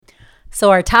So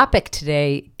our topic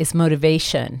today is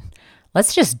motivation.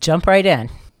 Let's just jump right in.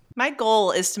 My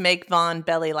goal is to make Vaughn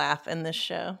belly laugh in this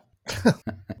show.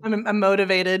 I'm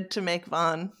motivated to make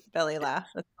Vaughn belly laugh.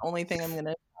 That's the only thing I'm going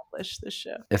to accomplish this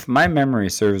show. If my memory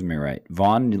serves me right,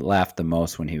 Vaughn laughed the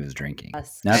most when he was drinking.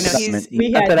 Yes. Not I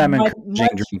know that I'm encouraging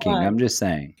drinking. I'm just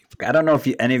saying. I don't know if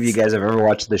any of you guys have ever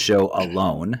watched the show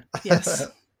Alone. Yes.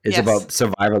 It's about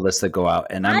survivalists that go out,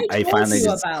 and I finally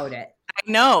told you about it. I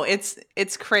know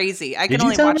it's crazy. I can Did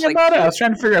only you tell watch me about it? I was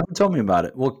trying to figure out who told me about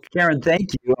it. Well, Karen, thank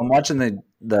you. I'm watching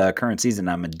the current season.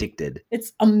 I'm addicted.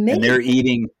 It's amazing. And they're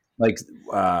eating like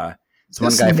this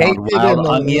one guy found wild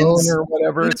onions or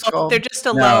whatever it's called. They're just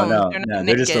alone.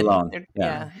 They're just alone.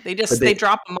 They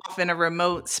drop them off in a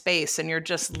remote space, and you're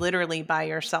just literally by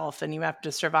yourself, and you have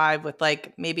to survive with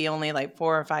like maybe only like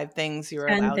 4 or 5 things you're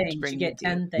allowed to bring. You get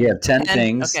 10 things. You have 10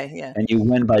 things, okay, and you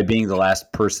win by being the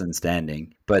last person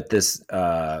standing. But this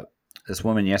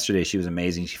woman yesterday, she was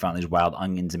amazing. She found these wild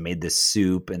onions and made this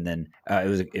soup, and then it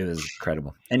was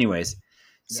incredible. Anyways.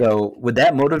 So would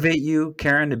that motivate you,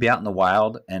 Karen, to be out in the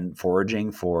wild and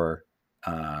foraging for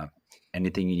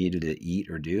anything you needed to eat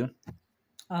or do?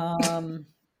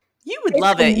 You would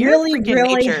love it. You're really, a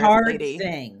really nature hard lady.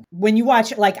 thing. When you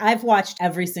watch, like I've watched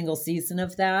every single season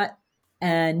of that.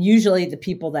 And usually the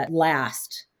people that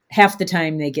last, half the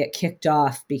time they get kicked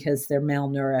off because they're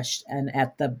malnourished and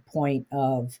at the point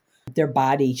of their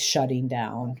body shutting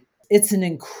down. It's an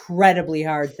incredibly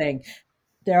hard thing.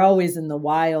 They're always in the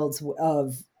wilds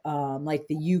of like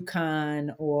the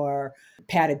Yukon or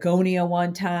Patagonia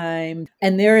one time.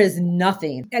 And there is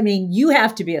nothing. I mean, you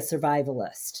have to be a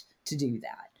survivalist to do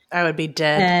that. I would be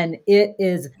dead. And it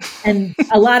is. And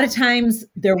a lot of times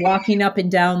they're walking up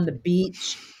and down the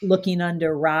beach, looking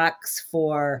under rocks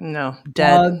for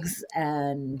bugs.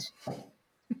 And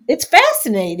it's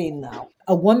fascinating, though.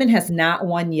 A woman has not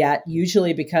won yet,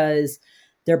 usually because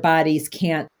their bodies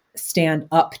can't stand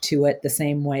up to it the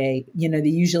same way. You know, they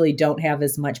usually don't have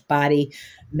as much body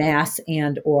mass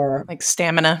and or like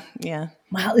stamina. Yeah.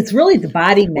 Well, it's really the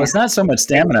body mass. Well, it's not so much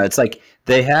stamina. It's like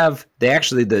the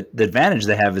advantage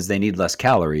they have is they need less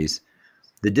calories.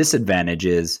 The disadvantage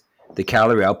is the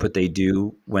calorie output they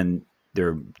do when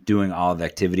they're doing all the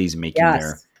activities, making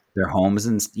their homes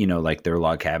and, you know, like their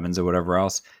log cabins or whatever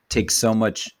else, takes so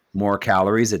much more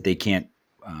calories that they can't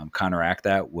counteract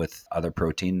that with other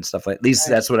protein and stuff. At least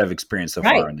that's what I've experienced so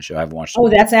far in the show. I haven't watched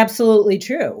it. That's absolutely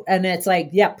true. And it's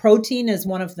like, protein is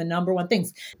one of the number one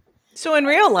things. So in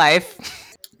real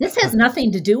life, this has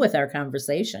nothing to do with our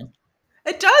conversation.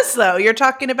 It does, though. You're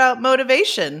talking about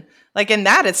motivation. Like in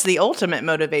that, it's the ultimate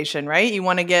motivation, right? You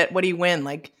want to get, what do you win?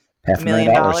 Like $1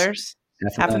 million? $500,000?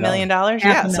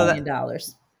 Yeah.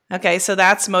 $500,000. Okay. So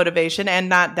that's motivation, and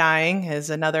not dying is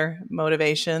another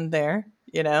motivation there,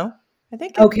 you know? I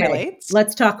think it relates.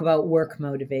 Let's talk about work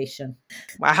motivation.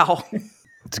 Wow.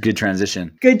 It's a good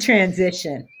transition. Good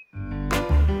transition.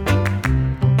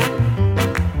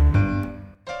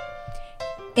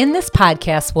 In this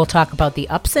podcast, we'll talk about the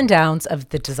ups and downs of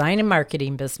the design and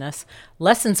marketing business,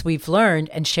 lessons we've learned,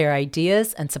 and share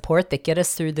ideas and support that get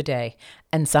us through the day.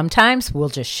 And sometimes we'll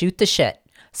just shoot the shit.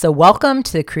 So welcome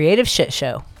to the Creative Shit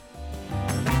Show.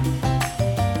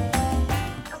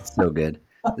 So good.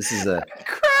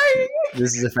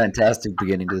 This is a fantastic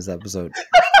beginning to this episode.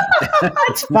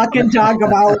 Let's fucking talk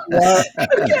about work.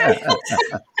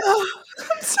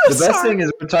 The best thing is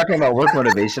we're talking about work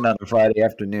motivation on a Friday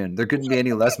afternoon. There couldn't be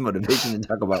any less motivation to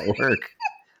talk about work.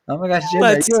 Oh my gosh, Jen,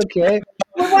 are you okay?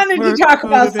 We wanted to talk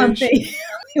about something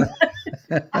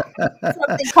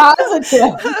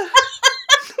positive.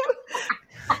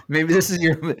 Maybe this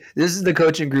is the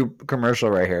coaching group commercial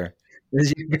right here.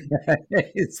 Is you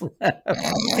guys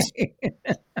laughing.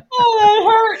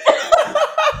 Oh,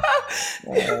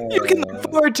 that hurt. You can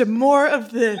look forward to more of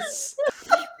this.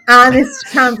 Honest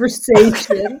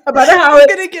conversation about how I'm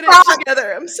going to get it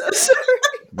together. I'm so sorry.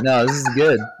 No, this is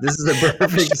good. This is a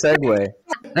perfect segue.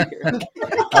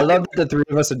 I love that the three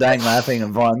of us are dying laughing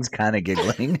and Vaughn's kind of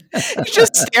giggling. You're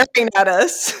just staring at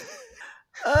us.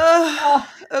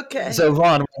 Okay. So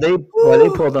Vaughn, while they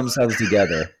pull themselves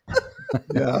together,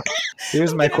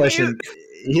 here's my question.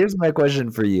 Here's my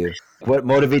question for you. What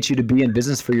motivates you to be in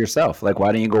business for yourself? Like,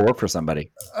 why don't you go work for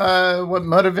somebody? What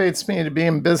motivates me to be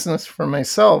in business for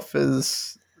myself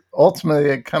is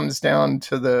ultimately it comes down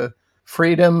to the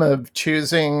freedom of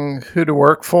choosing who to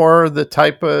work for, the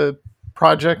type of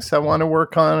projects I want to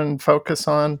work on and focus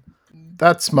on.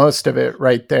 That's most of it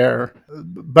right there.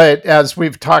 But as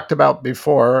we've talked about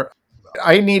before,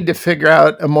 I need to figure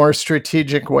out a more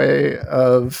strategic way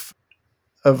of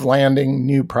landing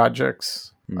new projects.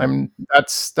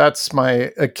 That's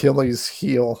my Achilles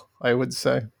heel, I would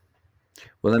say.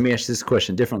 Well, let me ask this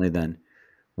question differently then.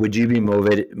 Would you be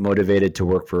motivated to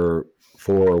work for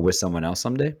or with someone else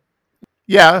someday?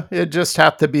 Yeah, it just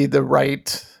have to be the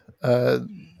right,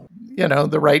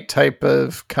 the right type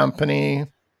of company,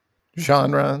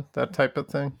 genre, that type of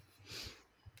thing.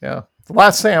 Yeah. The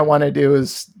last thing I want to do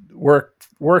is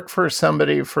work for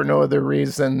somebody for no other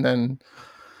reason than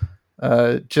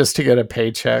just to get a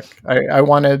paycheck. I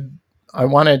wanted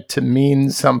to mean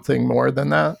something more than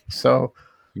that. So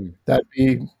that'd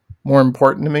be more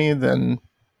important to me than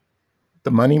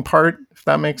the money part, if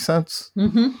that makes sense.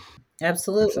 Mm-hmm.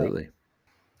 Absolutely.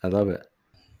 I love it.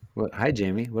 Well, hi,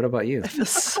 Jamie. What about you? I feel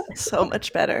so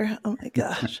much better. Oh my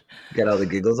gosh. Got all the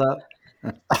giggles out?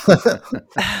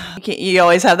 You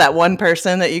always have that one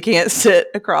person that you can't sit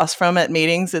across from at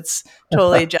meetings. It's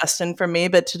totally Justin for me,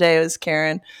 but today it was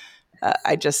Karen.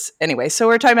 Anyway, so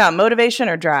we're talking about motivation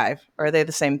or drive, or are they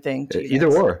the same thing to you Either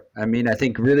guys? or. I mean, I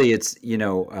think really it's,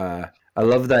 I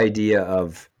love the idea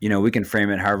of, we can frame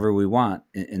it however we want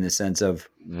in the sense of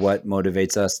what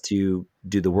motivates us to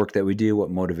do the work that we do,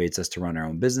 what motivates us to run our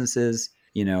own businesses,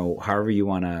 however you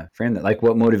want to frame that. Like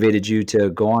what motivated you to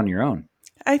go on your own?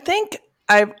 I think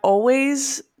I've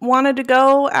always wanted to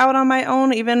go out on my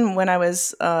own, even when I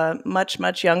was much,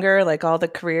 much younger. Like all the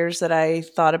careers that I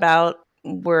thought about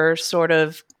were sort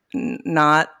of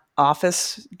not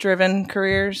office-driven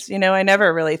careers. I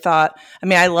never really thought,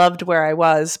 I loved where I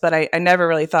was, but I never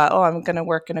really thought, oh, I'm going to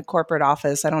work in a corporate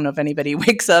office. I don't know if anybody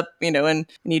wakes up, and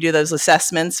you do those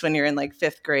assessments when you're in like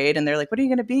 5th grade and they're like, what are you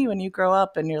going to be when you grow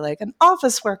up? And you're like, an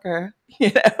office worker,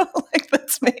 like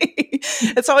that's me.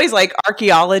 It's always like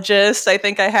archaeologists, I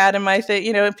think I had in my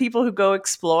thing, people who go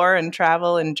explore and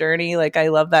travel and journey. Like I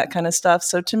love that kind of stuff.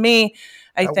 So to me,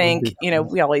 I think,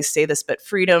 we always say this, but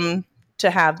freedom to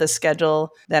have the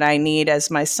schedule that I need. As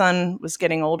my son was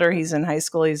getting older, he's in high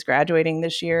school, he's graduating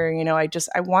this year.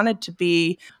 I wanted to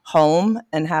be home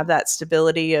and have that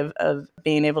stability of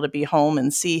being able to be home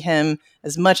and see him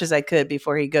as much as I could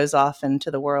before he goes off into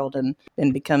the world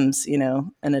and becomes,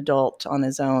 an adult on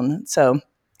his own. So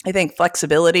I think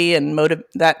flexibility and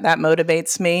that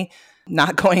motivates me.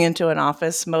 Not going into an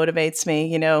office motivates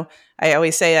me. I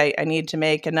always say I need to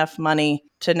make enough money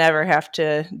to never have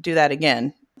to do that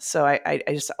again. So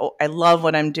I love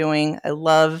what I'm doing. I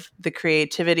love the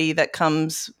creativity that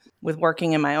comes with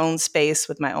working in my own space,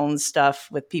 with my own stuff,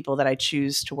 with people that I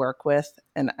choose to work with.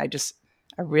 And I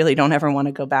really don't ever want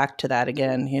to go back to that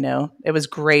again. It was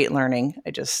great learning.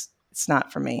 It's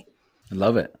not for me. I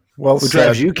love it. Well, what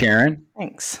drives you, Karen?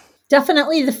 Thanks.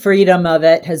 Definitely the freedom of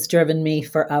it has driven me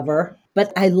forever.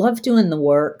 But I love doing the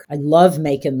work. I love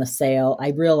making the sale. I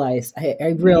realize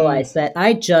that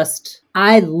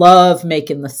I love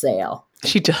making the sale.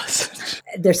 She does.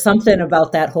 There's something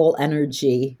about that whole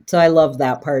energy. So I love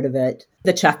that part of it.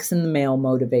 The checks in the mail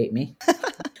motivate me.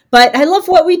 But I love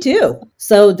what we do.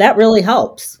 So that really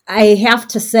helps. I have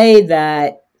to say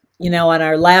that, on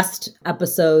our last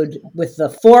episode with the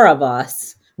 4 of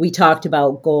us, we talked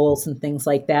about goals and things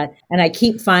like that. And I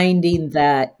keep finding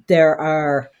that there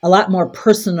are a lot more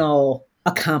personal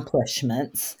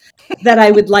accomplishments that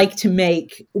I would like to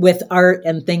make with art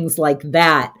and things like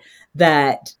that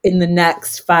in the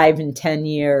next 5 and 10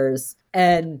 years.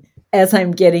 And as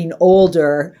I'm getting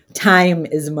older, time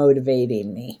is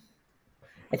motivating me.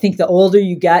 I think the older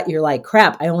you get, you're like,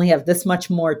 crap, I only have this much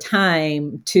more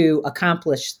time to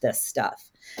accomplish this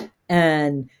stuff.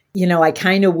 And, I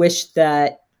kind of wish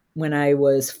that when I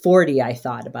was 40, I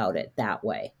thought about it that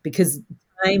way, because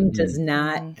time does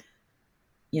not,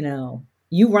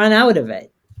 you run out of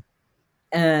it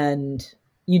and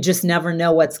you just never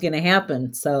know what's going to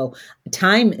happen. So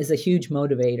time is a huge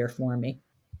motivator for me.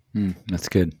 That's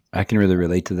good. I can really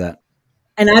relate to that.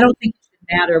 And I don't think it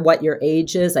should matter what your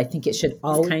age is. I think it should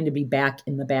all kind of be back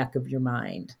in the back of your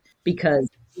mind, because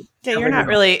you're not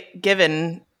really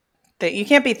given that. You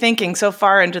can't be thinking so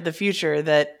far into the future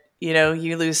that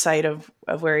you lose sight of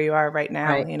where you are right now.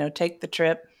 Right. Take the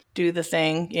trip, do the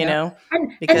thing,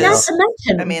 because and not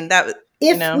to mention, that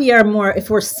if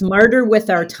we're smarter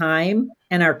with our time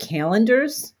and our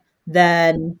calendars,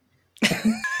 then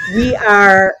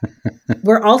we're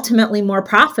ultimately more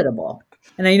profitable.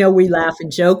 And I know we laugh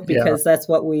and joke because that's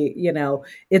what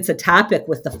it's a topic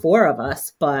with the 4 of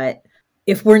us, but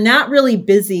if we're not really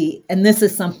busy, and this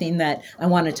is something that I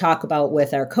want to talk about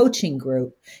with our coaching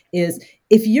group, is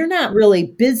if you're not really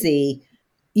busy,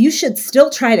 you should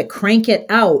still try to crank it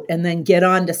out and then get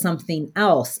on to something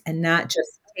else and not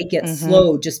just take it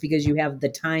slow just because you have the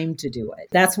time to do it.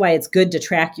 That's why it's good to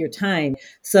track your time.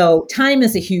 So time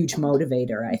is a huge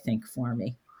motivator, I think, for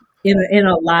me in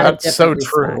a lot of different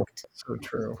respects. So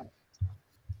true.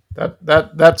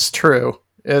 That's true.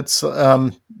 It's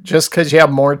just because you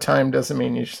have more time doesn't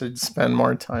mean you should spend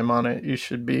more time on it. You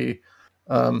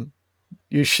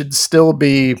should still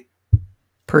be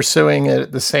pursuing it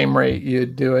at the same rate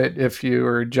you'd do it if you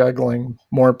were juggling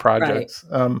more projects.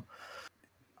 Right.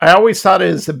 I always thought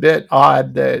it was a bit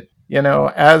odd that,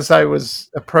 as I was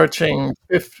approaching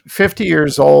 50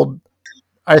 years old,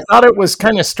 I thought it was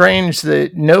kind of strange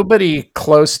that nobody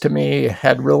close to me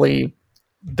had really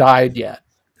died yet.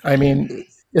 I mean,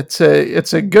 it's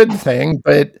a good thing,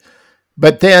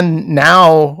 but then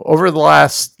now over the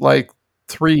last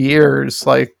 3 years,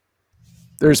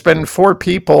 there's been 4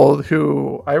 people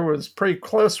who I was pretty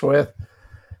close with.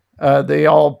 They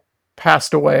all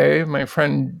passed away. My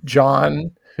friend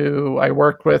John, who I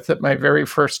worked with at my very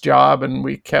first job, and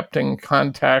we kept in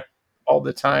contact all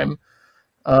the time,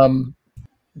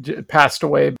 passed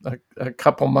away a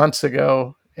couple months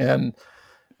ago. And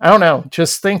I don't know,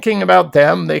 just thinking about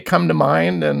them, they come to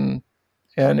mind, and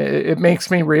it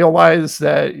makes me realize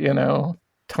that,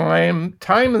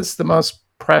 time is the most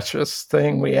precious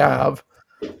thing we have.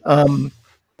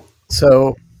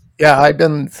 So yeah, I've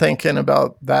been thinking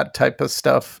about that type of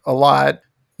stuff a lot.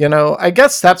 I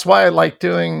guess that's why I like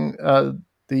doing the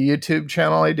YouTube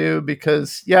channel I do,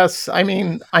 because yes, I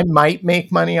mean, I might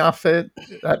make money off it.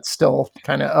 That's still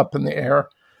kind of up in the air.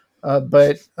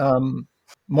 But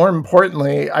more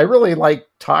importantly, I really like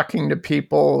talking to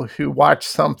people who watch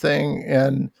something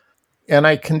and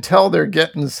I can tell they're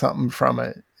getting something from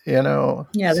it, Yeah,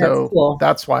 that's so cool.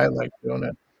 That's why I like doing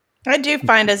it. I do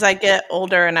find as I get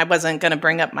older, and I wasn't going to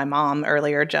bring up my mom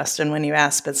earlier, Justin, when you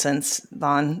asked, but since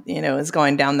Vaughn, is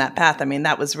going down that path, I mean,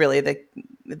 that was really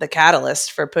the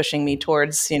catalyst for pushing me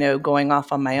towards, going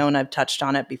off on my own. I've touched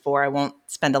on it before. I won't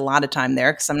spend a lot of time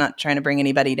there because I'm not trying to bring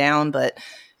anybody down, but,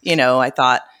 I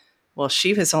thought, well,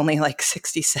 she was only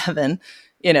 67,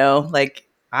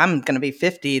 I'm going to be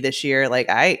 50 this year.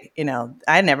 I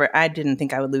didn't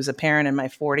think I would lose a parent in my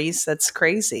 40s. That's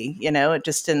crazy. It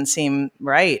just didn't seem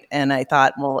right. And I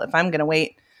thought, well, if I'm going to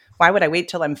wait, why would I wait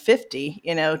till I'm 50,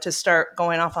 to start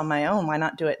going off on my own? Why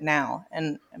not do it now?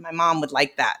 And my mom would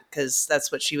like that because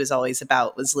that's what she was always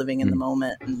about, was living in the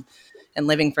moment and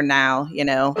living for now,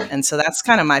 And so that's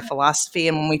kind of my philosophy.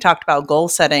 And when we talked about goal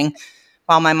setting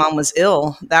while my mom was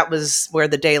ill, that was where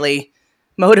the daily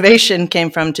motivation came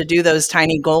from, to do those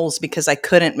tiny goals, because I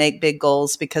couldn't make big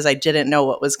goals because I didn't know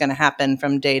what was going to happen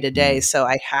from day to day. So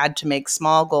I had to make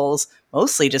small goals,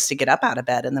 mostly just to get up out of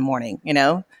bed in the morning.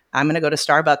 I'm going to go to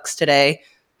Starbucks today.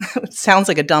 It sounds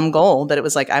like a dumb goal, but it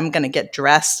was I'm going to get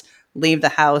dressed, leave the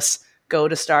house, go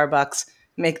to Starbucks,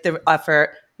 make the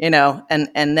effort,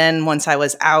 and then once I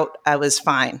was out, I was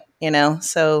fine,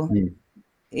 So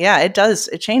yeah, it does.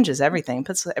 It changes everything,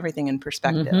 puts everything in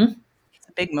perspective. Mm-hmm. It's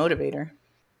a big motivator.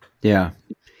 Yeah.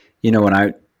 When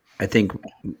I think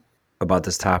about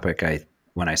this topic,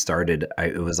 when I started,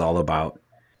 it was all about,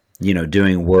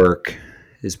 doing work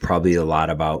is probably a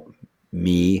lot about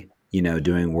me,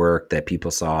 doing work that people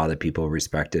saw, that people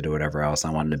respected, or whatever else. I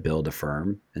wanted to build a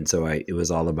firm. And so it was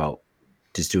all about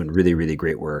just doing really, really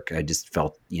great work. I just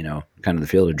felt, kind of the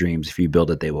field of dreams. If you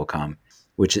build it, they will come,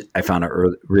 which I found out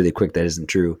really quick that isn't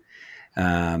true.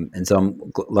 And so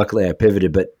luckily I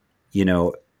pivoted, but,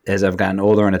 as I've gotten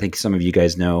older, and I think some of you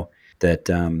guys know that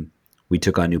we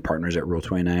took on new partners at Rule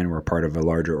 29. We're part of a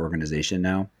larger organization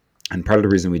now. And part of the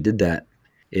reason we did that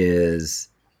is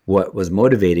what was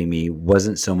motivating me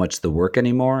wasn't so much the work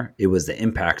anymore. It was the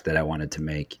impact that I wanted to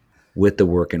make with the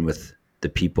work and with the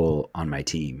people on my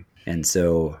team. And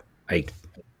so I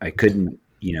couldn't,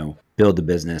 build the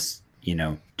business,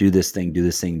 do this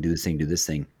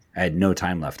thing. I had no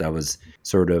time left. I was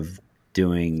sort of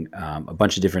doing a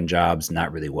bunch of different jobs,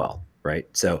 not really well, right?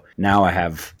 So now I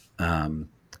have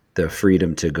the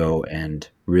freedom to go and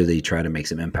really try to make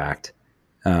some impact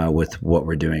with what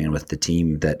we're doing and with the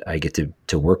team that I get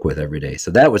to work with every day.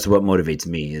 So that was what motivates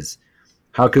me, is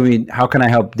how can I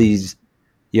help these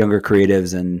younger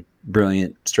creatives and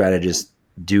brilliant strategists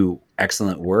do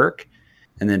excellent work?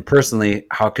 And then personally,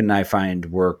 how can I find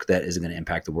work that is going to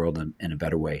impact the world in a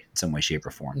better way, in some way, shape,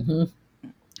 or form? Mm-hmm.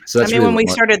 So that's when we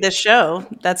started this show,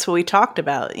 that's what we talked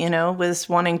about, was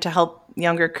wanting to help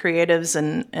younger creatives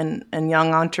and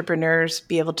young entrepreneurs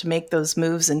be able to make those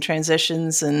moves and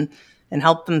transitions and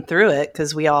help them through it,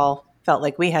 because we all felt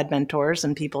like we had mentors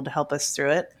and people to help us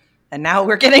through it. And now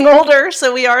we're getting older,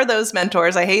 so we are those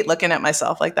mentors. I hate looking at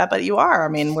myself like that, but you are. I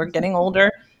mean, we're getting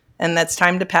older, and that's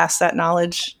time to pass that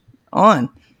knowledge on.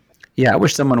 Yeah, I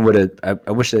wish someone would have.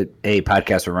 I wish that a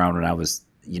podcast were around when I was,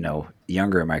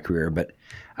 younger in my career. But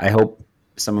I hope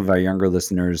some of our younger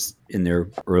listeners in their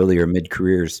early or mid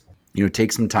careers,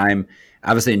 take some time.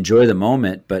 Obviously, enjoy the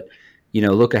moment, but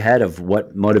look ahead of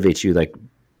what motivates you. Like,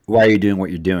 why are you doing what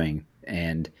you're doing?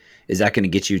 And is that going to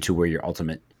get you to where your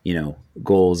ultimate,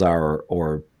 goals are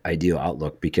or ideal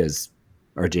outlook? Because,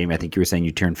 or Jamie, I think you were saying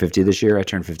you turned 50 this year. I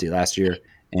turned 50 last year.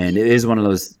 And it is one of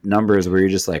those numbers where you're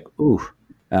just like, ooh,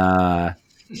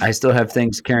 I still have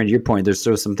things, Karen, to your point, there's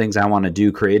still some things I want to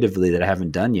do creatively that I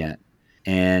haven't done yet.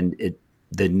 And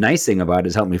the nice thing about it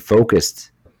is help me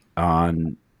focus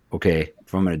on, okay,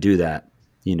 if I'm going to do that,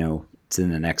 it's in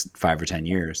the next 5 or 10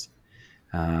 years.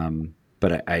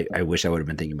 But I wish I would have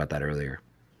been thinking about that earlier.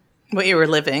 What you were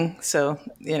living. So,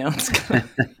 it's kind of,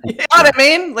 you know what I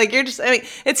mean? Like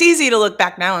it's easy to look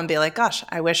back now and be like, gosh,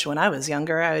 I wish when I was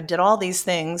younger, I did all these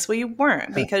things. Well, you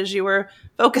weren't because you were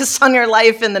focused on your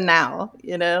life in the now,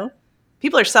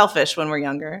 People are selfish when we're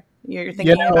younger. You're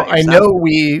thinking about yourself. I know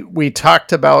we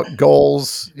talked about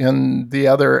goals in the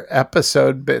other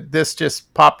episode, but this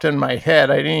just popped in my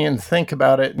head. I didn't even think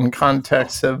about it in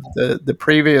context of the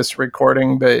previous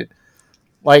recording, but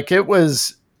like it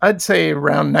was, I'd say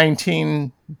around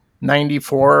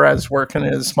 1994, I was working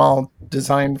at a small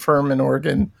design firm in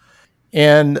Oregon.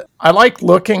 And I like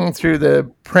looking through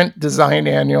the print design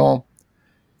annual.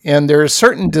 And there are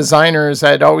certain designers,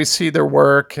 I'd always see their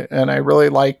work, and I really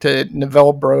liked it.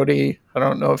 Neville Brody, I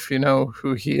don't know if you know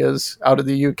who he is, out of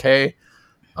the UK.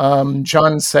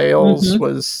 John Sayles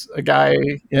was a guy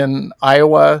in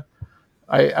Iowa.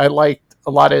 I liked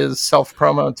a lot of his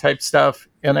self-promo type stuff.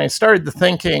 And I started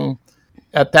thinking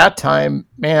at that time,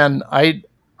 man, I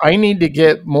need to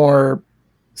get more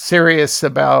serious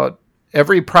about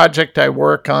every project I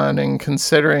work on and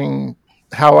considering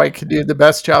how I could do the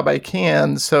best job I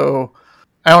can. So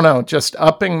I don't know, just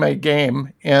upping my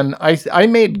game. And I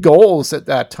made goals at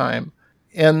that time,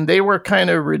 and they were kind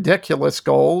of ridiculous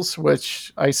goals,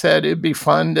 which I said it'd be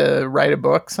fun to write a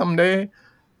book someday.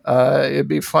 It'd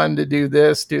be fun to do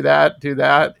this, do that.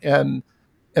 And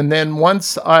then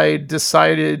once I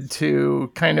decided to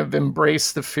kind of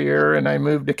embrace the fear and I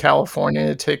moved to California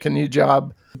to take a new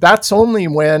job, that's only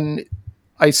when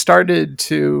I started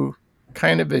to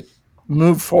kind of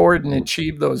move forward and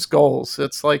achieve those goals.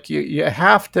 It's like you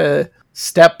have to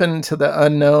step into the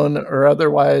unknown, or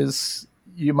otherwise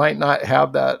you might not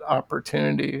have that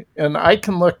opportunity. And I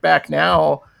can look back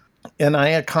now and I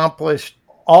accomplished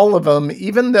all of them,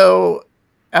 even though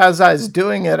as I was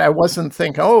doing it, I wasn't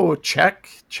thinking, oh, check.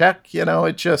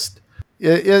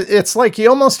 It's like you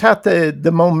almost have to,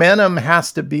 the momentum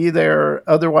has to be there.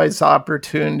 Otherwise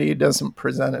opportunity doesn't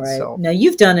present itself. Right. Now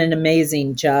you've done an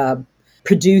amazing job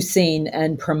producing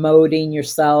and promoting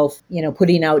yourself,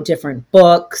 putting out different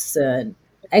books. And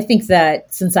I think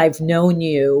that since I've known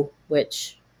you,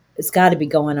 which has got to be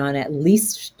going on at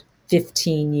least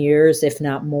 15 years, if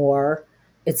not more,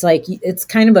 it's like, it's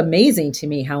kind of amazing to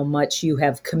me how much you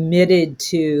have committed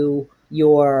to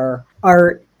your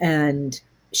art and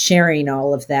sharing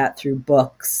all of that through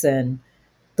books and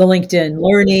the LinkedIn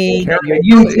Learning, and your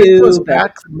YouTube. It goes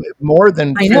back more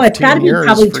than 15 years. I know, it's got to be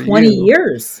probably 20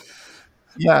 years.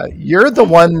 Yeah, you're the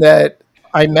one that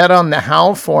I met on the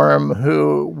How Forum,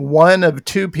 who one of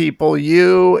two people,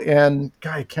 you and,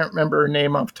 God, I can't remember her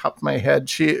name off the top of my head.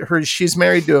 She's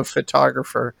married to a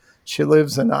photographer. She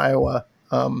lives in Iowa.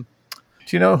 Do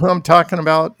you know who I'm talking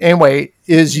about? Anyway,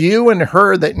 is you and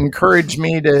her that encouraged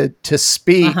me to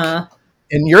speak.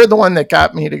 And you're the one that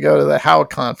got me to go to the How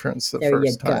conference the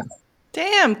first time. Go.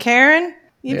 Damn, Karen.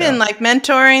 You've been like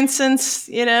mentoring since,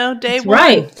 day That's one.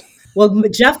 Right. Well,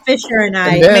 Jeff Fisher and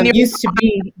I used to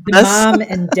be the mom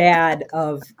and dad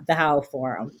of the How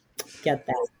Forum. Get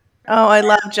that? Oh, I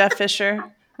love Jeff Fisher.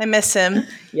 I miss him.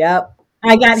 Yep.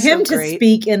 I got him to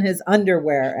speak in his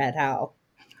underwear at How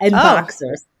and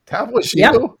boxers. That was you?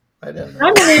 Yep. I didn't know.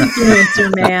 I'm an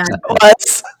influencer, man.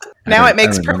 Now it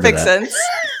makes perfect sense.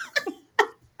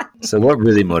 So what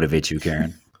really motivates you,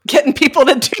 Karen? Getting people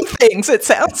to do things, it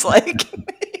sounds like.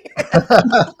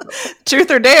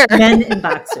 Truth or dare. Men in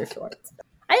boxer shorts.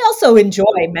 I also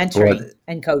enjoy mentoring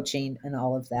and coaching and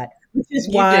all of that, which is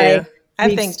why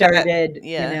I think started,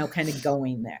 kind of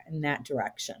going there in that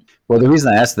direction. Well, the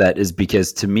reason I ask that is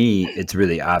because to me, it's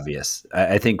really obvious.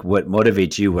 I think what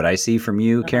motivates you, what I see from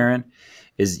you, Karen,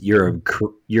 is you're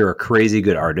a crazy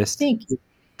good artist. Thank you.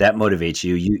 That motivates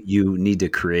you. You need to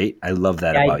create. I love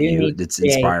that about you. It's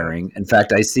inspiring. In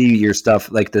fact, I see your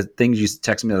stuff, like the things you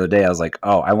texted me the other day. I was like,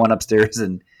 oh, I went upstairs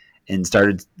and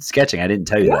started sketching. I didn't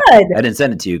tell you that. I didn't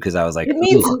send it to you because I was like, it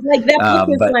means like that book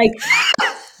is like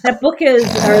that book is,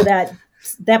 or that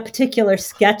particular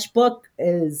sketchbook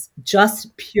is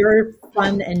just pure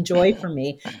fun and joy for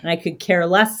me, and I could care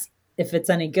less if it's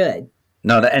any good.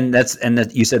 No, and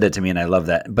you said that to me, and I love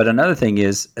that. But another thing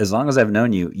is, as long as I've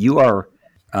known you, you are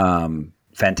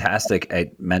fantastic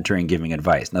at mentoring, giving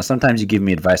advice. Now, sometimes you give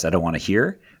me advice I don't want to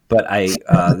hear, but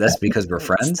that's because we're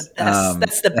friends.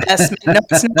 That's the best. No,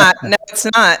 it's not. No, it's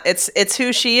not. It's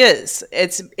who she is.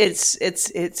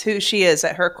 It's who she is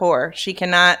at her core. She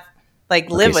cannot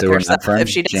live with herself if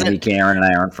she doesn't. Jamie, Karen, and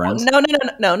I aren't friends.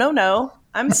 No.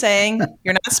 I'm saying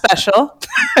you're not special.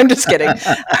 I'm just kidding.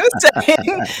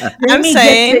 I'm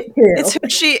saying it's who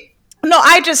she. No,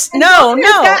 I just no.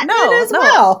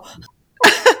 Well.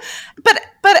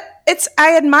 But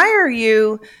I admire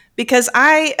you because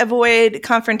I avoid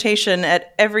confrontation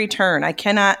at every turn.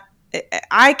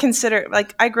 I consider,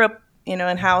 I grew up, in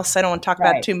house. I don't want to talk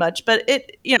about it too much, but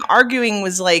arguing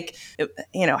was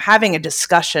having a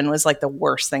discussion was like the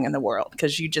worst thing in the world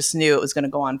because you just knew it was going to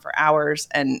go on for hours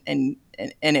and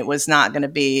it was not going to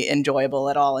be enjoyable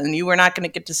at all. And you were not going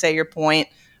to get to say your point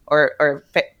or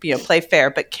play fair.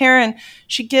 But Karen,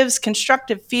 she gives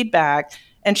constructive feedback.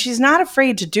 And she's not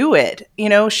afraid to do it.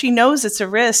 She knows it's a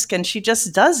risk and she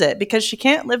just does it because she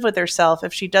can't live with herself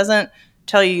if she doesn't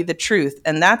tell you the truth.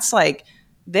 And that's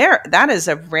that is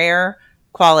a rare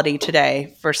quality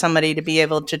today for somebody to be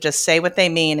able to just say what they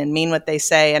mean and mean what they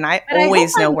say. And I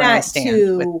always know where I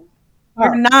stand.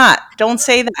 You're not. Don't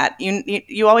say that.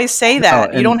 You always say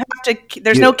that. You don't have to.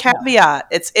 There's no caveat.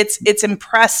 It's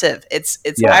impressive. It's.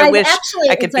 Yeah. I wish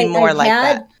I could be more like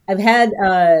that. I've had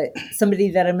somebody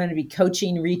that I'm going to be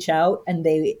coaching reach out, and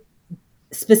they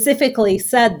specifically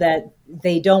said that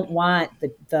they don't want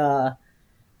the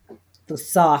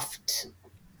soft,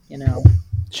 they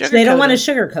don't want to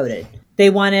sugarcoat it. They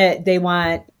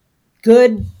want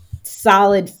good,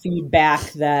 solid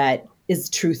feedback that is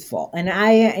truthful. And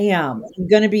I'm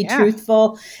going to be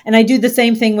truthful. And I do the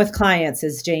same thing with clients,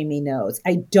 as Jamie knows.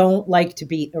 I don't like to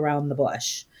beat around the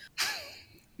bush.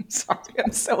 Sorry,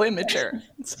 I'm so immature.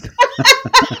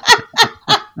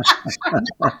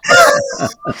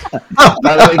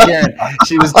 By the way, Karen,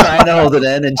 she was trying to hold it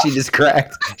in and she just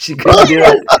cracked. She couldn't do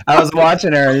it. I was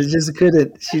watching her and she just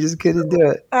couldn't do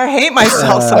it. I hate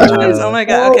myself sometimes. Oh my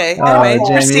God. Okay. Anyway,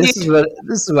 Jamie,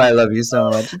 this is why I love you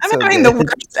so much. I'm having the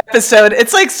worst episode.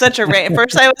 It's like such a rant.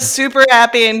 First I was super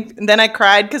happy and then I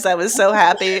cried because I was so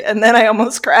happy. And then I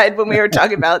almost cried when we were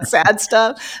talking about sad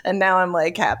stuff. And now I'm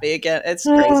happy again. It's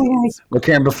crazy. Well,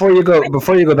 Karen, before you go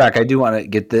back, I do want to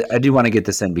get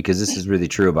this in because this is really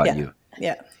true about you.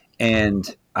 Yeah.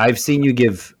 And I've seen you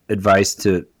give advice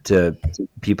to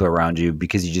people around you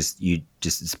because you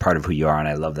just it's part of who you are, and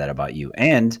I love that about you.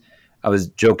 And I was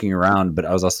joking around, but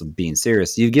I was also being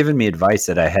serious. You've given me advice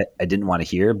that I didn't want to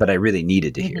hear, but I really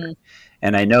needed to hear.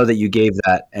 And I know that you gave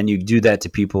that, and you do that to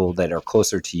people that are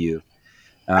closer to you.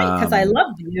 Right, because I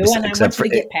love you, and I want you to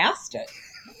get past it.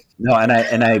 No, and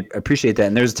I appreciate that.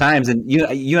 And there's times, and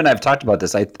you and I've talked about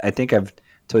this. I think I've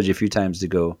told you a few times to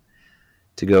go,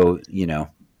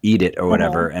 eat it or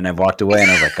whatever. And I've walked away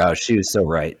and I was like, oh, she was so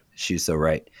right. She's so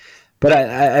right. But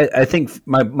I think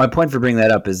my point for bringing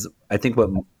that up is I think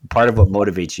part of what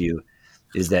motivates you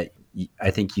is that I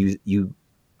think you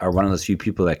are one of those few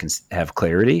people that can have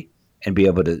clarity and be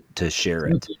able to share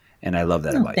it. And I love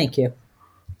that about you. Thank you.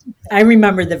 I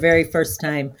remember the very first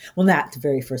time, well, not the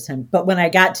very first time, but when I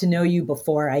got to know you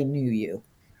before I knew you.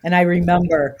 And I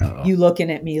remember you looking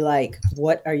at me like,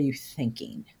 what are you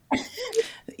thinking?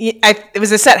 It was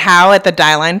this at How at the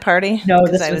Die-Line party? No,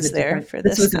 I was there for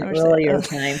this. This was an earlier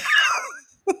time.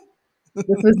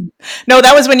 No,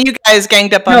 that was when you guys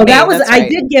ganged up on me. No, that was, That's I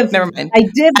right. did give, Never mind. I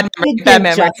did give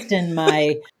Justin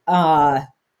my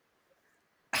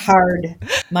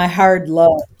hard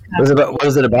love.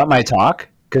 Was it about my talk?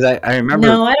 Because I remember.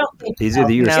 No, I don't think these are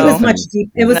the years. It was much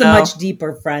deep. It was a much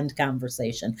deeper friend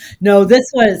conversation. No, this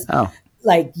was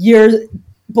like years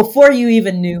before you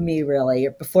even knew me, really,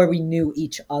 or before we knew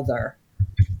each other.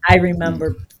 I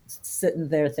remember sitting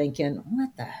there thinking, "What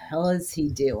the hell is he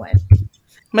doing?"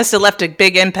 Must have left a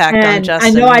big impact on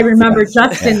Justin. I know. I remember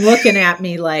Justin looking at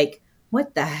me like,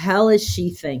 "What the hell is she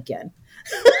thinking?"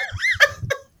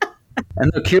 And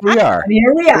look, here we are.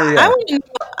 Here we are.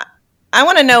 I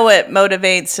want to know what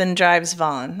motivates and drives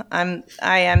Vaughn. I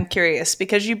am curious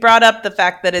because you brought up the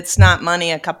fact that it's not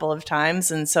money a couple of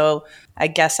times, and so I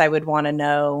guess I would want to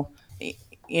know,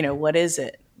 what is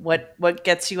it? What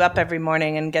gets you up every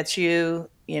morning and gets you,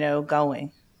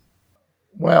 going?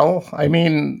 Well, I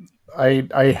mean,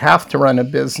 I have to run a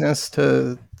business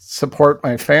to support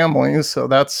my family, so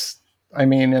that's,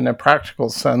 in a practical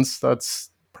sense, that's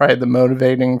probably the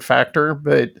motivating factor,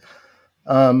 but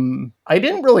I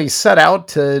didn't really set out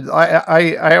to,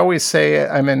 I always say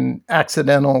I'm an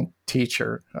accidental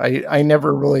teacher. I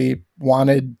never really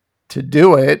wanted to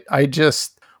do it. I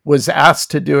just was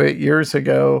asked to do it years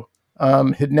ago,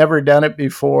 had never done it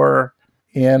before.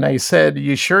 And I said,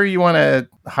 you sure you want to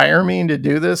hire me to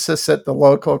do this at the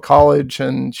local college?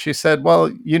 And she said,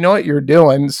 well, you know what you're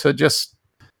doing. So just,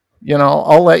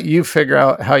 I'll let you figure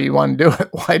out how you want to do it.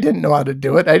 Well, I didn't know how to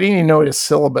do it. I didn't even know what a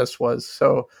syllabus was.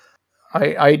 So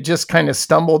I just kind of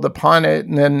stumbled upon it.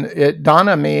 And then it dawned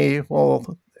on me,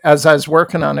 well, as I was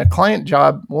working on a client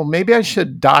job, well, maybe I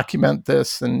should document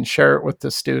this and share it with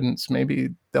the students.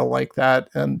 Maybe they'll like that.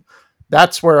 And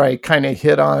that's where I kind of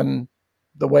hit on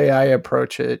the way I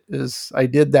approach it. Is I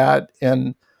did that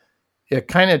and it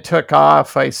kind of took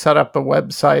off. I set up a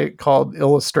website called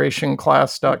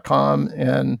illustrationclass.com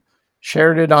and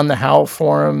shared it on the How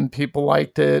forum. People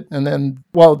liked it. And then,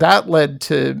 that led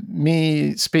to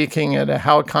me speaking at a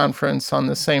How conference on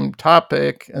the same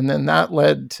topic. And then that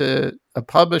led to a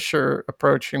publisher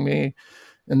approaching me.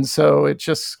 And so it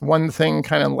just, one thing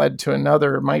kind of led to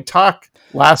another. My talk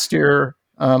last year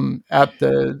at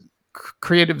the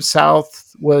Creative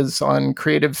South was on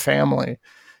creative family.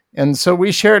 And so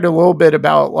we shared a little bit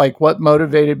about like what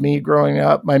motivated me growing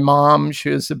up. My mom, she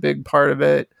was a big part of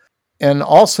it. And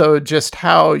also just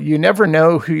how you never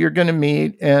know who you're going to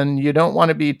meet and you don't want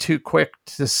to be too quick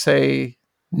to say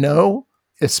no,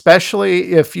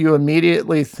 especially if you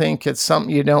immediately think it's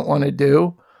something you don't want to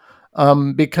do.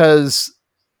 Because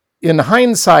in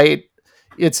hindsight,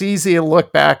 it's easy to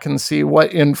look back and see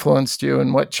what influenced you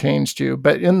and what changed you.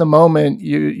 But in the moment,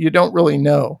 you don't really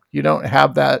know. You don't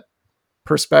have that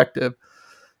perspective.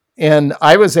 And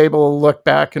I was able to look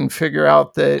back and figure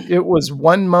out that it was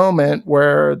one moment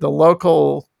where the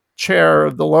local chair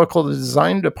of the local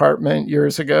design department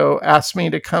years ago asked me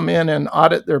to come in and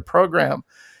audit their program.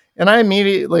 And I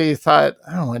immediately thought,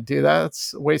 I don't want to do that.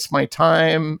 It's a waste of my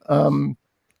time.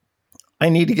 I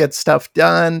need to get stuff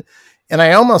done. And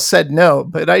I almost said no,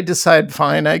 but I decided,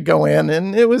 fine, I'd go in.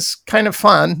 And it was kind of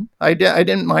fun. I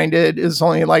didn't mind it. It was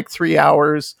only like 3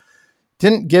 hours.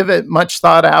 Didn't give it much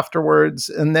thought afterwards.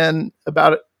 And then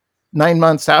about 9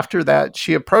 months after that,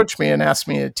 she approached me and asked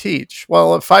me to teach.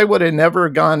 Well, if I would have never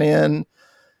gone in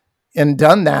and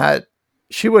done that,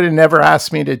 she would have never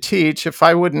asked me to teach. If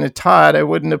I wouldn't have taught, I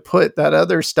wouldn't have put that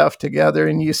other stuff together.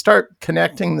 And you start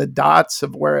connecting the dots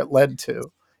of where it led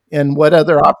to and what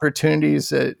other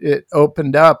opportunities it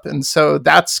opened up. And so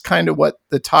that's kind of what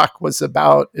the talk was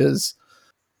about is,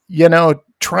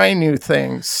 try new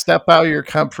things, step out of your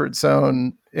comfort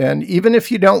zone. And even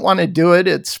if you don't want to do it,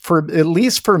 it's at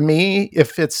least for me,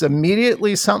 if it's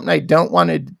immediately something I don't want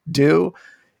to do,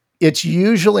 it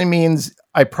usually means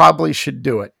I probably should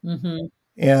do it. Mm-hmm.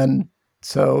 And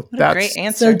so that's a great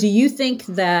answer. So do you think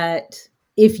that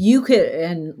if you could,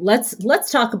 and let's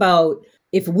talk about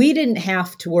if we didn't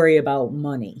have to worry about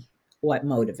money, what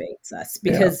motivates us?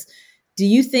 Because do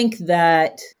you think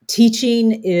that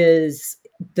teaching is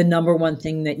the number one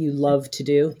thing that you love to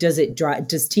do? Does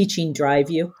teaching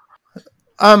drive you?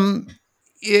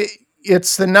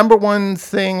 It's the number one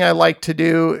thing I like to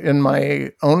do in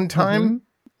my own time.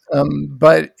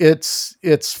 But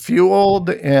it's fueled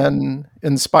and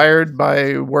inspired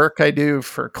by work I do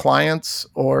for clients,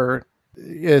 or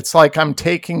it's like I'm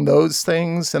taking those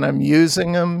things and I'm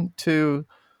using them to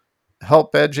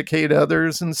help educate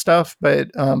others and stuff.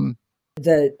 But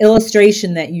the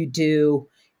illustration that you do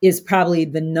is probably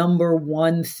the number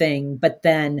one thing, but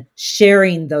then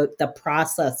sharing the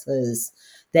processes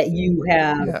that you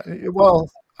have. Yeah, well,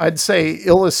 I'd say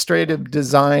illustrative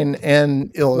design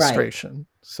and illustration. Right.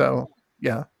 So,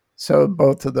 yeah. So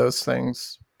both of those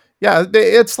things. Yeah,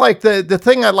 it's like the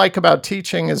thing I like about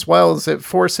teaching as well is it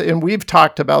forces, and we've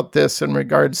talked about this in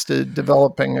regards to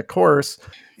developing a course,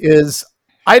 is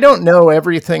I don't know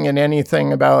everything and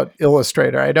anything about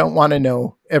Illustrator. I don't want to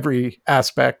know every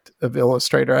aspect of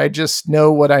Illustrator. I just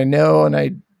know what I know,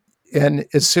 and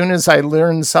as soon as I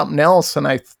learn something else and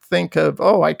I think of,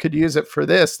 I could use it for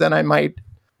this, then I might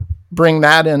bring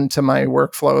that into my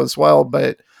workflow as well.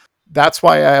 But that's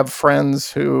why I have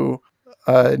friends who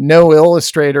know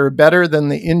Illustrator better than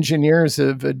the engineers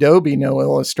of Adobe know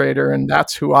Illustrator, and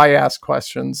that's who I ask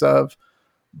questions of.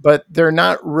 But they're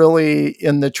not really,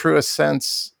 in the truest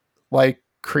sense, like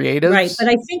creatives. Right, but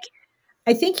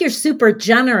I think you're super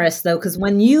generous, though, because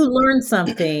when you learn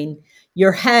something,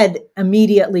 your head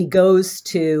immediately goes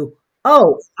to,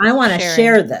 I want to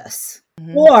share this.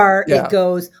 Mm-hmm. Or it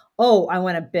goes, I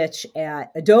want to bitch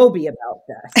at Adobe about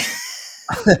this.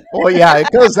 Well, yeah,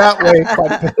 it goes that way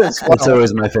quite a bit as well. That's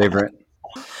always my favorite.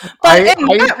 But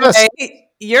way,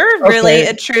 you're really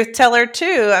a truth teller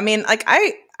too. I mean, like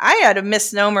I had a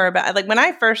misnomer about when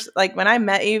I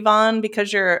met Yvonne,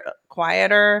 because you're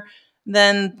quieter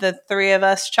than the three of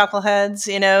us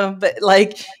chuckleheads, you know, but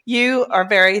like you are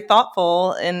very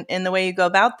thoughtful in the way you go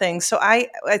about things. So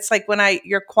it's like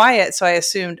you're quiet. So I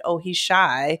assumed, oh, he's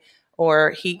shy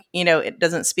or he, you know, it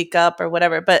doesn't speak up or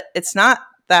whatever, but it's not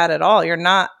that at all. You're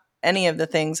not any of the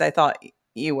things I thought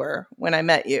you were when I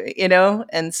met you, you know?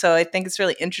 And so I think it's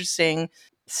really interesting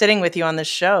sitting with you on this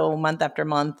show month after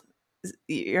month.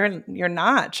 You're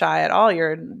not shy at all.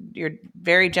 You're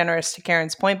very generous, to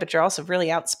Karen's point, but you're also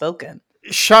really outspoken.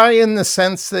 Shy in the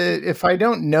sense that if I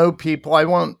don't know people, I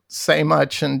won't say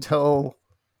much until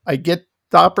I get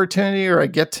the opportunity or I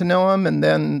get to know them. And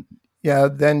then,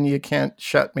 then you can't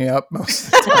shut me up most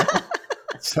of the time.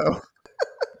 So,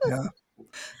 yeah.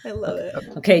 I love it.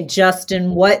 Okay,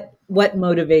 Justin, what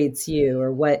motivates you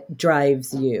or what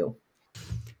drives you?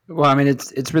 Well, I mean,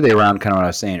 it's really around kind of what I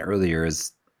was saying earlier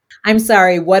is, I'm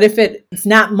sorry, what if it's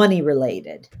not money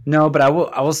related? No, but I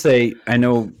will say, I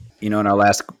know, you know, in our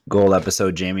last goal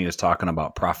episode, Jamie was talking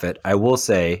about profit. I will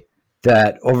say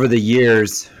that over the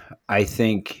years, I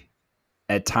think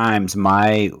at times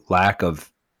my lack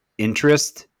of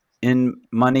interest in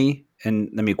money, and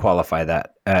let me qualify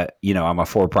that, you know, I'm a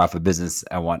for-profit business.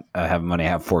 I have money. I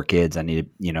have 4 kids. I need,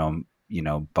 you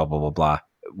know, blah, blah, blah, blah.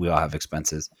 We all have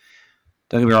expenses.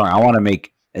 Don't get me wrong. I want to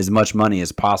make as much money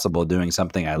as possible doing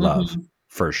something I love,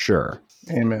 for sure.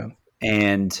 Amen.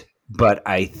 But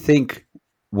I think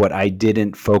what I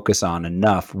didn't focus on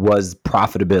enough was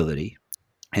profitability.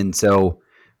 And so,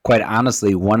 quite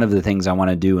honestly, one of the things I want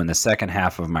to do in the second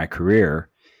half of my career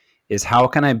is how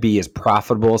can I be as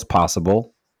profitable as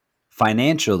possible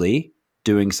financially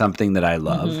doing something that I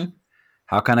love?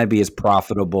 How can I be as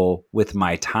profitable with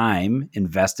my time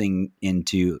investing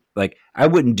into, like, I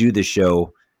wouldn't do the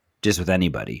show just with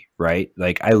anybody, right?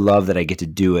 Like, I love that I get to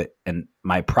do it. And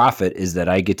my profit is that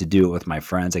I get to do it with my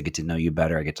friends. I get to know you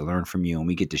better. I get to learn from you, and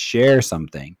we get to share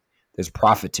something. There's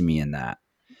profit to me in that.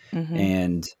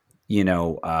 And, you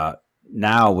know,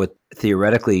 now with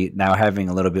theoretically now having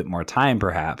a little bit more time,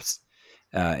 perhaps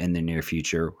in the near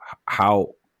future,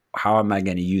 how am I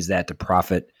going to use that to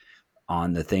profit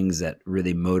on the things that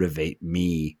really motivate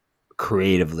me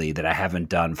creatively that I haven't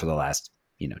done for the last,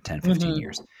 10, 15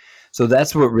 years. So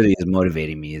that's what really is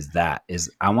motivating me is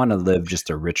I want to live just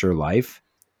a richer life.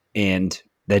 And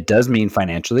that does mean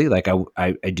financially, like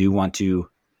I do want to,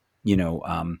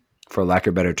 for lack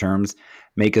of better terms,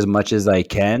 make as much as I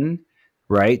can,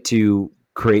 right, to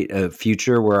create a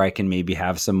future where I can maybe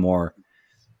have some more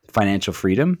financial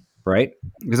freedom, right?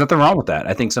 There's nothing wrong with that.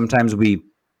 I think sometimes we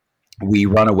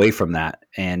run away from that,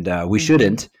 and we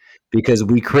shouldn't, because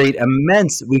we create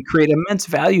immense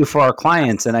value for our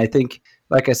clients. And I think,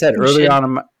 like I said, earlier on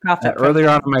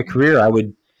in my career, I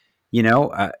would,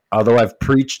 although I've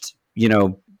preached,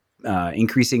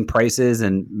 increasing prices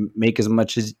and make as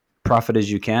much as profit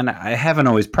as you can, I haven't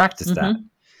always practiced that.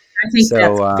 I think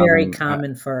that's very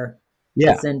common for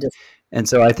this industry. And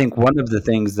so I think one of the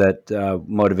things that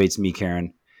motivates me,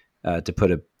 Karen, to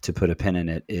put a pin in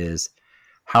it is,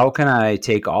 how can I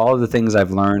take all of the things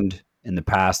I've learned in the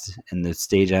past and the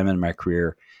stage I'm in my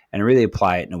career and really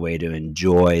apply it in a way to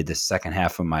enjoy the second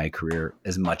half of my career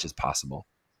as much as possible,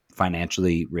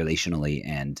 financially, relationally,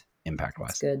 and impact-wise.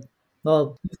 That's good.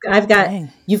 Well,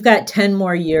 you've got 10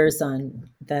 more years on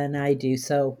than I do.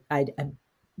 So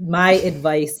my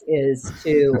advice is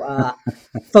to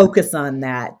focus on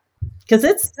that, because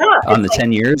it's tough. On the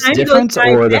 10 years difference,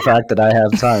 or the fact that I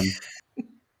have time?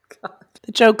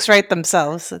 The jokes write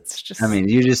themselves. It's just. I mean,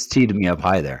 you just teed me up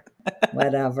high there.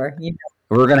 Whatever.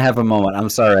 We're going to have a moment. I'm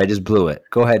sorry. I just blew it.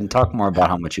 Go ahead and talk more about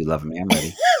how much you love me. I'm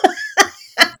ready.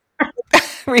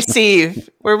 Receive.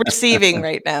 We're receiving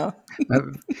right now.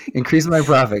 Increase my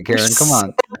profit, Karen. Come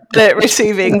on.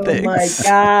 Receiving things. Oh, my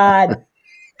God.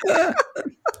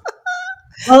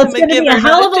 Well, it's going to be a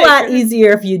hell of a lot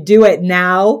easier if you do it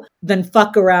now than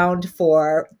fuck around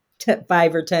for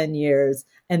 5 or 10 years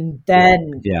and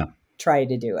then try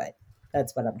to do it.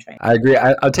 That's what I'm trying to do. I agree.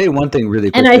 I'll tell you one thing really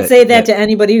quick. And I'd say that to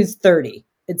anybody who's 30.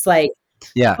 It's like,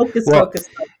 focus.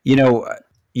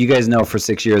 You guys know for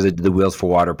 6 years I did the Wheels for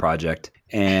Water project.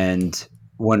 And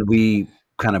when we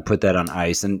kind of put that on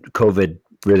ice, and COVID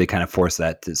really kind of forced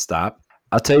that to stop,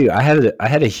 I'll tell you, I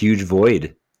had a huge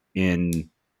void in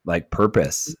like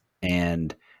purpose.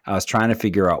 And I was trying to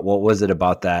figure out what was it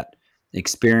about that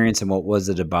experience and what was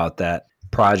it about that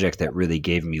project that really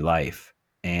gave me life.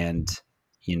 And,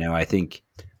 I think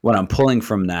what I'm pulling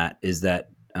from that is that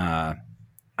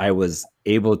I was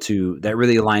able to, that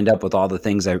really aligned up with all the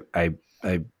things I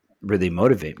really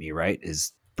motivate me, right?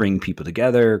 Is bringing people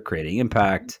together, creating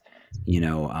impact,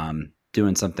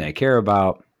 doing something I care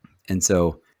about. And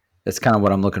so that's kind of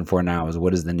what I'm looking for now, is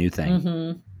what is the new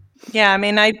thing? Yeah, I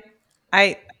mean, I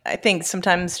think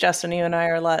sometimes Justin, you and I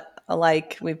are a lot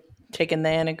alike. We've taken the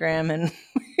Enneagram and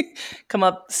come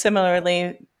up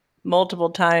similarly multiple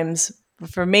times.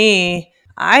 For me,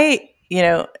 during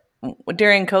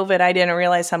COVID, I didn't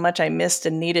realize how much I missed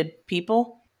and needed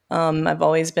people. I've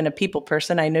always been a people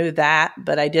person. I knew that,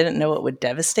 but I didn't know it would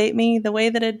devastate me the way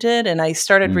that it did. And I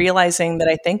started realizing that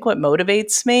I think what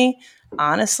motivates me,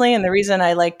 honestly, and the reason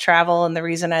I like travel and the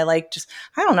reason I like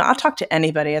I don't know, I'll talk to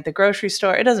anybody at the grocery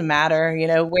store. It doesn't matter,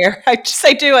 where I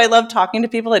do. I love talking to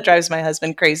people. It drives my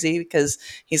husband crazy because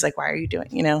he's like, why are you doing,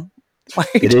 why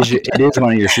are you It is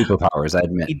one of your superpowers, I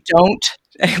admit.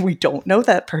 We don't know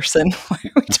that person. Why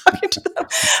are we talking to them?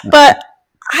 But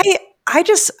I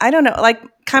don't know, like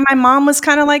my mom was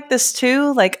kind of like this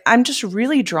too. Like, I'm just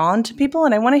really drawn to people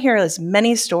and I want to hear as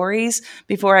many stories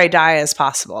before I die as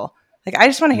possible. Like, I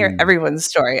just want to hear everyone's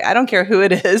story. I don't care who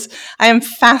it is. I am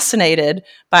fascinated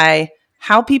by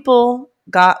how people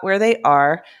got where they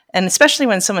are. And especially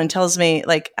when someone tells me,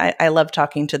 like, I love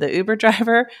talking to the Uber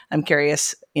driver. I'm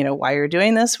curious, why you're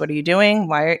doing this. What are you doing?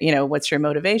 What's your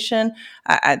motivation?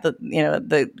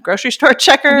 The grocery store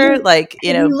checker, you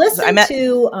listen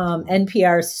to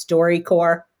NPR's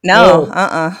StoryCorps? No,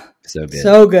 So good.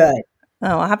 So good.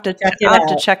 Oh, I'll have to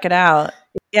check it out.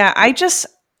 Yeah,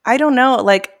 I don't know.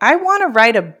 Like, I want to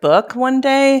write a book one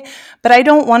day, but I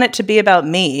don't want it to be about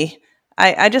me.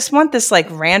 I just want this like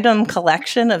random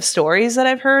collection of stories that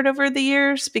I've heard over the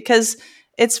years, because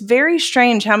it's very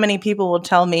strange how many people will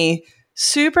tell me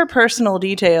super personal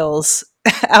details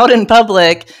out in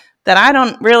public that I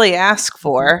don't really ask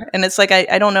for. And it's like,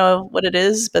 I don't know what it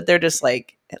is, but they're just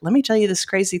like, let me tell you this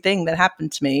crazy thing that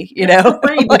happened to me, It's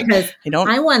funny because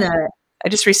I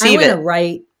just receive it. I want to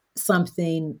write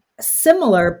something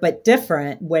similar but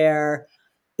different, where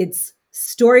it's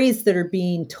stories that are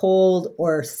being told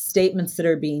or statements that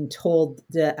are being told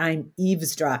that I'm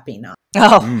eavesdropping on.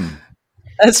 Oh,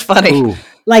 that's funny. Ooh.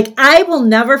 Like, I will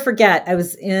never forget, I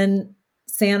was in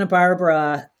Santa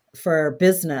Barbara for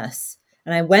business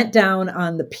and I went down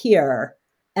on the pier,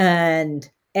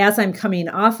 and as I'm coming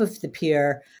off of the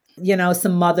pier,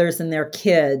 some mothers and their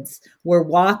kids were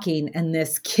walking, and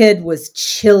this kid was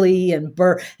chilly and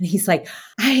and he's like,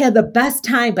 I had the best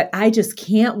time, but I just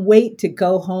can't wait to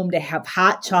go home to have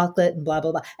hot chocolate and blah,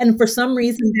 blah, blah. And for some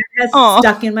reason that has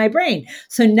stuck in my brain.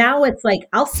 So now it's like,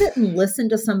 I'll sit and listen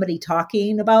to somebody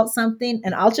talking about something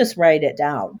and I'll just write it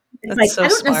down. It's That's like, so I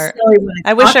don't smart. necessarily want to.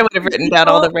 I wish I would have written down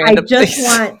all the random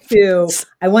things.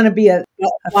 I want to be a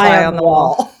fly on the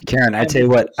wall. Karen, I tell you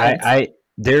what,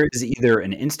 there is either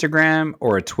an Instagram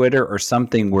or a Twitter or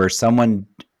something where someone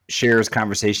shares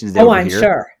conversations. I'm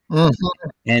sure. Mm-hmm.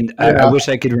 And I wish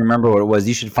I could remember what it was.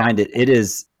 You should find it. It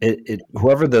is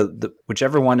whoever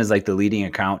whichever one is like the leading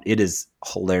account. It is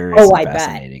hilarious. Oh, and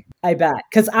fascinating. I bet.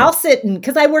 Because I'll sit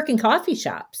because I work in coffee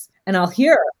shops and I'll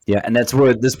hear. Yeah, and that's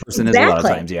where this person is a lot of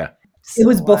times. Yeah. It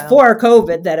was before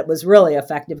COVID that it was really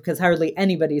effective, because hardly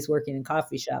anybody's working in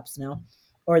coffee shops now,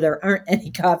 or there aren't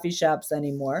any coffee shops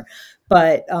anymore.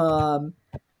 But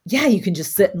you can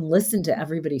just sit and listen to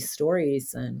everybody's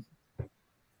stories. And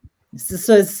so it's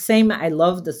the same. I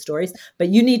love the stories, but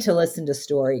you need to listen to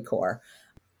StoryCorps.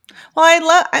 Well,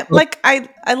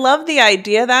 I love the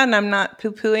idea of that, and I'm not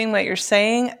poo-pooing what you're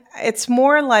saying. It's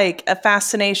more like a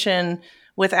fascination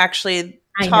with actually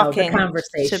talking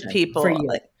to people.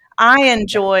 Like, I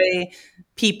enjoy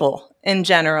people in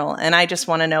general, and I just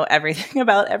want to know everything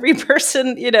about every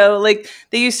person. Like,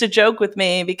 they used to joke with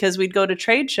me because we'd go to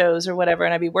trade shows or whatever,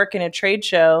 and I'd be working a trade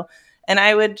show, and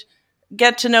I would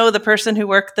get to know the person who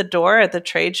worked the door at the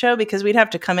trade show, because we'd have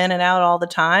to come in and out all the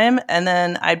time. And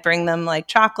then I'd bring them like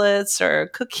chocolates or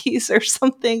cookies or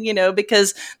something,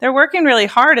 because they're working really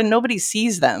hard and nobody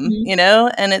sees them,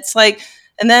 and it's like,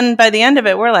 and then by the end of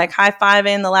it, we're like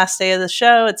high-fiving the last day of the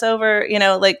show. It's over,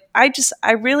 like,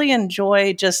 I really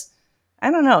enjoy just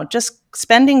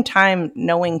spending time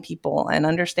knowing people and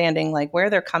understanding like where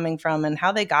they're coming from and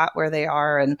how they got where they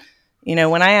are. And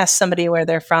when I ask somebody where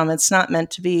they're from, it's not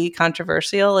meant to be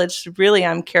controversial. It's really,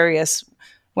 I'm curious,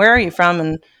 where are you from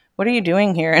and what are you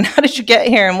doing here? And how did you get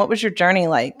here? And what was your journey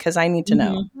like? Because I need to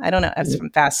know. I don't know. I'm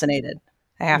fascinated.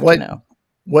 I have to know.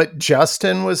 What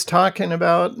Justin was talking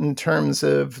about in terms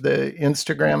of the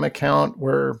Instagram account,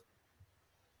 where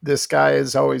this guy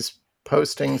is always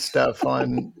posting stuff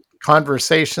on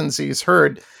conversations he's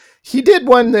heard. He did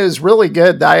one that was really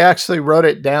good. I actually wrote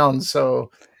it down. So,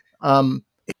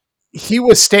 he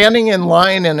was standing in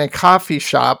line in a coffee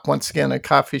shop, once again,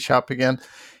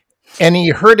 and he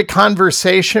heard a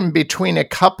conversation between a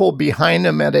couple behind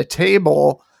him at a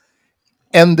table.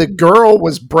 and the girl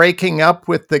was breaking up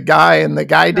with the guy, and the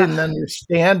guy didn't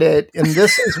understand it. And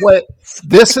this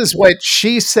is what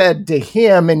she said to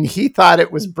him, and he thought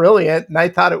it was brilliant, and I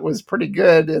thought it was pretty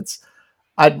good. It's,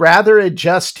 I'd rather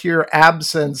adjust to your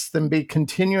absence than be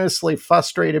continuously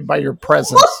frustrated by your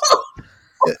presence.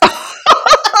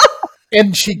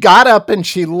 And she got up and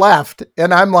she left,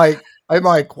 and I'm like,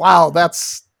 wow,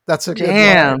 that's a good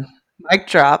Damn. Mic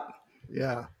drop.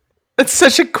 Yeah. It's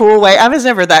such a cool way. I was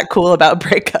never that cool about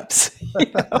breakups.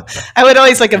 I would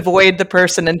always avoid the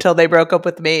person until they broke up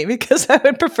with me, because I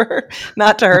would prefer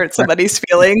not to hurt somebody's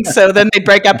feelings. So then they'd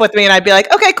break up with me and I'd be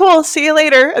like, okay, cool. See you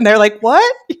later. And they're like,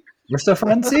 what? We're still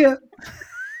friends. See ya.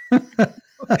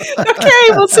 Okay,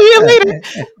 we'll see you later.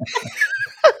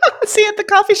 See you at the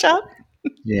coffee shop.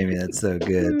 Jamie, that's so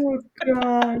good. Oh,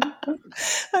 God.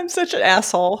 I'm such an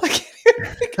asshole. I can't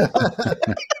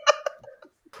even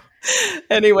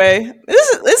Anyway, this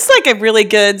is like a really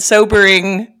good,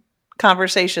 sobering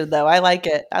conversation, though. I like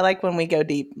it. I like when we go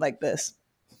deep like this.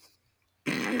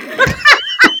 You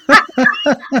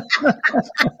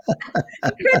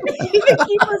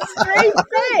keep a straight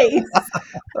face.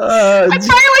 I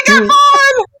finally got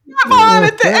on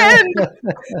at the end.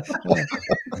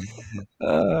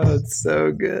 Oh, it's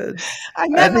so good. I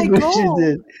met my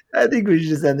goal. I think we should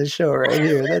just end the show right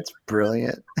here. That's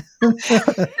brilliant.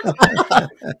 I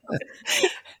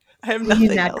have nothing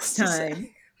See you next else to time.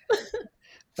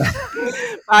 say.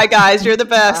 Bye, guys. You're the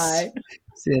best. Bye.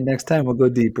 See you next time. We'll go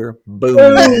deeper.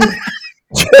 Boom.